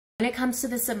When it comes to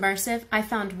the submersive, I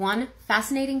found one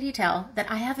fascinating detail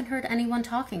that I haven't heard anyone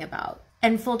talking about.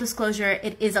 And full disclosure,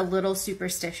 it is a little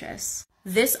superstitious.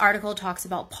 This article talks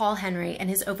about Paul Henry and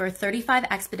his over 35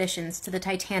 expeditions to the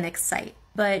Titanic's site.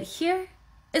 But here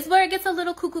is where it gets a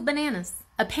little cuckoo bananas.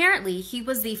 Apparently, he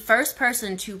was the first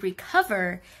person to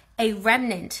recover a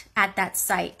remnant at that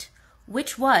site,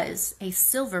 which was a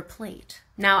silver plate.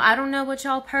 Now, I don't know what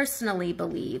y'all personally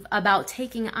believe about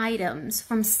taking items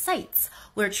from sites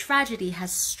where tragedy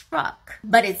has struck,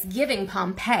 but it's giving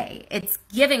Pompeii. It's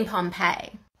giving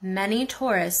Pompeii. Many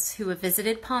tourists who have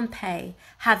visited Pompeii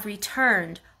have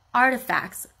returned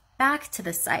artifacts back to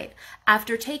the site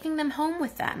after taking them home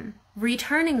with them,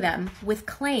 returning them with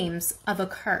claims of a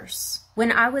curse.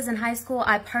 When I was in high school,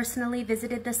 I personally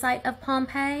visited the site of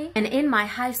Pompeii, and in my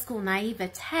high school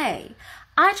naivete,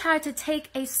 I tried to take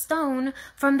a stone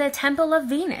from the Temple of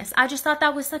Venus. I just thought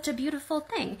that was such a beautiful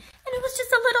thing, and it was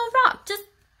just a little rock.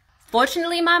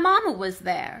 Fortunately, my mama was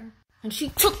there, and she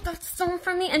took that stone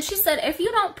from me, and she said, if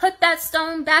you don't put that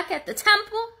stone back at the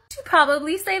temple, you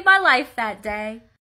probably saved my life that day.